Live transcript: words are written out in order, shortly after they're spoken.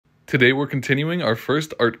Today we're continuing our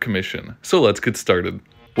first art commission, so let's get started.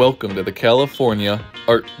 Welcome to the California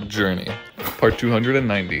Art Journey, part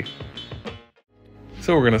 290.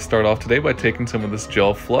 So we're going to start off today by taking some of this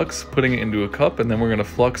gel flux, putting it into a cup, and then we're going to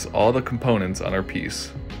flux all the components on our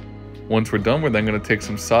piece. Once we're done, we're then going to take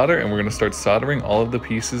some solder and we're going to start soldering all of the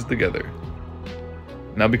pieces together.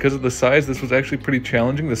 Now because of the size, this was actually pretty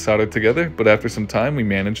challenging to solder together, but after some time we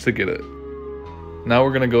managed to get it. Now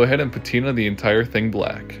we're going to go ahead and patina the entire thing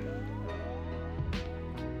black.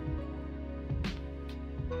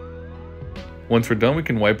 Once we're done, we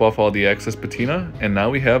can wipe off all the excess patina, and now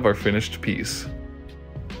we have our finished piece.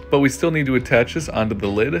 But we still need to attach this onto the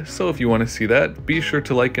lid, so if you want to see that, be sure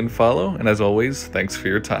to like and follow, and as always, thanks for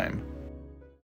your time.